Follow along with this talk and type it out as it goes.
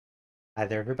Hi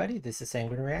there, everybody. This is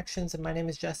Sanguine Reactions, and my name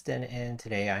is Justin. And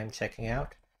today I'm checking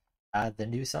out the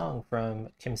new song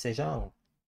from Kim Sejeong,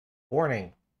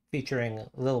 "Warning," featuring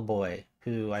lIlBOI,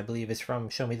 who I believe is from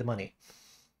Show Me the Money.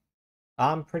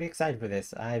 I'm pretty excited for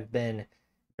this. I've been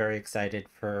very excited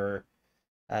for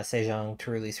Sejeong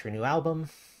to release her new album,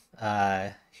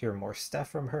 hear more stuff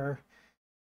from her,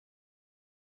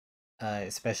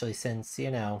 especially since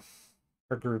her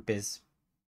group is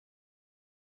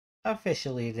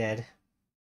officially dead.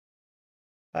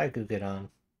 Bye, Gugadon.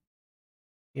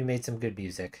 You made some good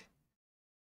music.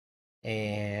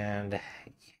 And it's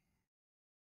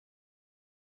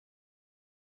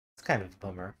kind of a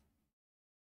bummer.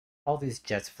 All these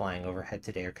jets flying overhead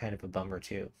today are kind of a bummer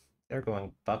too. They're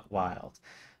going buck wild.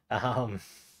 Um,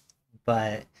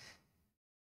 but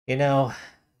you know,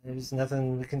 there's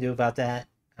nothing we can do about that.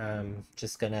 I'm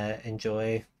just gonna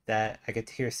enjoy that I get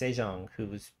to hear Sejeong,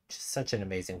 who's just such an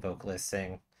amazing vocalist,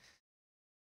 sing,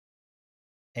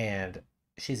 and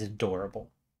she's adorable.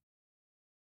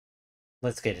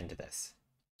 Let's get into this.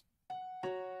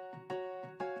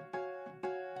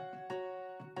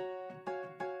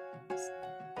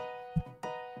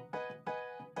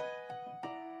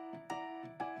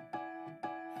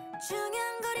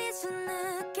 중량거리는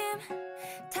느낌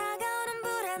다가오는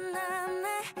불안함에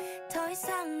더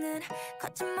이상은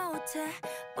걷지 못해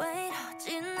왜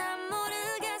이러지 난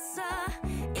모르겠어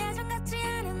예전 같지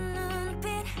않은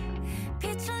눈빛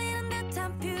빛을 잃은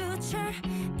듯한 future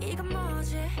이건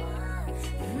뭐지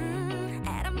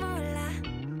에라 몰라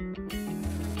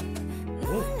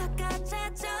놀라까지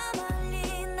저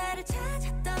멀리 나를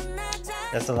찾았던 나자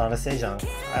That's a lot of Sejeong.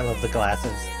 I love the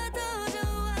glasses.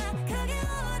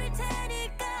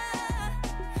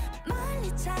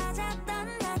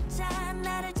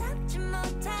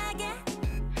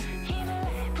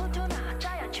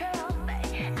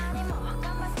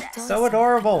 So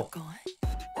adorable.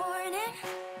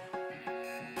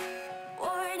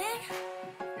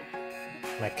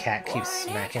 My cat keeps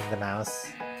smacking the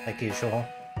mouse like usual.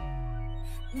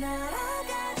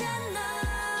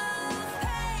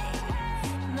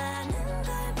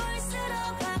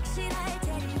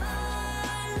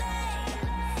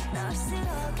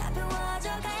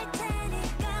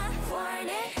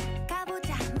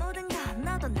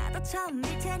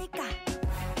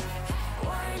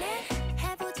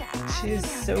 She's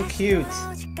so cute.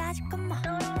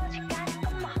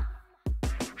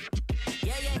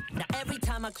 Every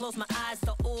time I close my eyes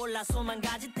떠올라 수만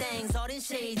가지 things 어린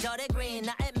시절의 green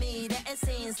나의 미래의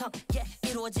신성 yeah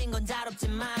이루어진 건 잘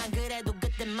없지만 그래도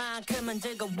그때만큼은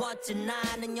즐거웠지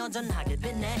나는 여전하게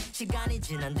빛내 시간이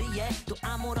지난 뒤에 또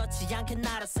아무렇지 않게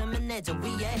날았으면 내 저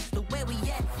위에 또 왜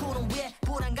위에 구름 위에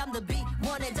불안감도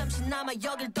비원해 잠시나마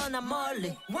여길 떠나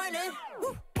멀리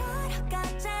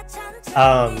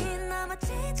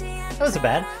that wasn't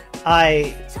bad.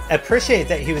 I appreciate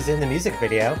that he was in the music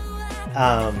video.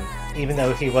 Even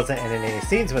though he wasn't in any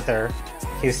scenes with her,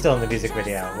 he was still in the music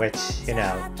video, which, you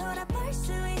know,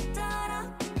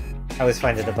 I always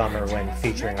find it a bummer when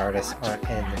featuring artists aren't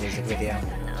in the music video.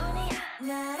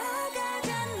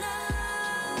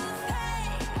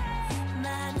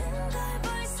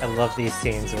 I love these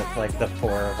scenes with like the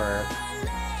four of her.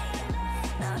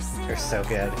 They're so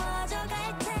good.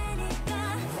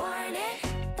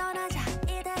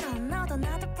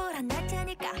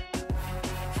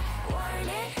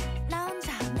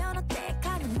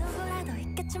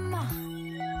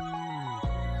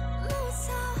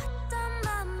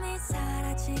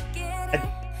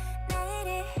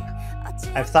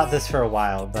 I've thought this for a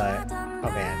while, but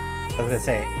oh man, I was gonna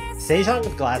say Sejeong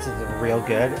with glasses is real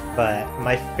good, but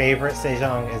my favorite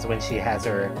Sejeong is when she has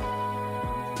her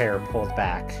hair pulled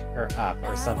back or up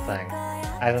or something.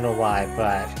 I don't know why,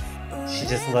 but she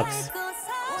just looks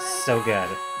so good.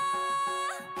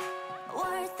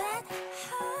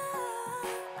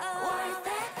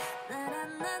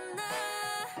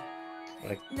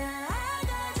 Like,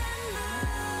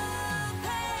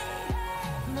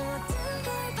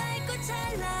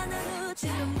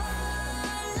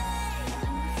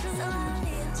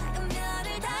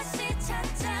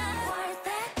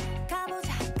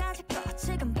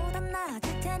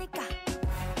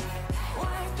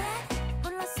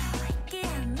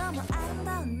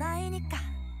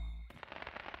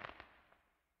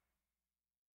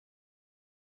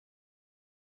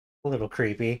 a little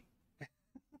creepy.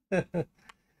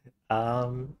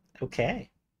 Okay.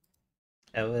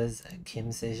 That was Kim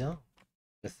Sejeong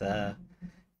with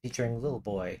featuring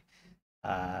lIlBOI.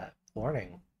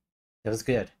 Warning. That was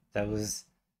good. That was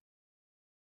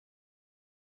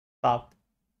bop.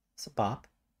 It's a bop.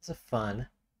 It's a fun.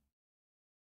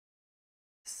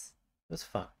 It was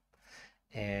fun.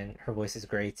 and her voice is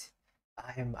great.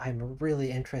 I'm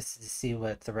really interested to see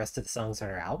what the rest of the songs on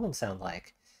her album sound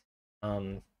like.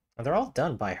 And they're all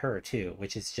done by her too,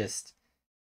 which is just,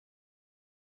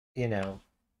 you know,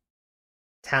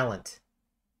 talent,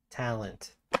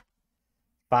 talent,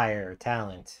 fire,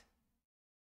 talent.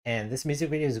 And this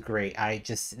music video is great. I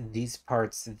just these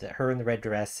parts, her in the red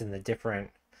dress and the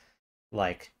different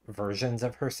like versions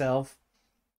of herself.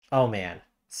 Oh man,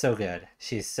 so good.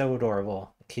 She's so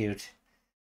adorable, cute.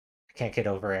 I can't get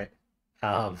over it.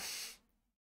 Um,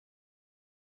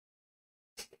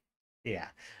 yeah,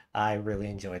 I really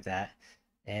enjoyed that.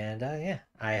 And yeah,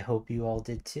 I hope you all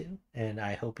did too. And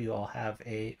I hope you all have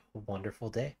a wonderful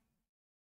day.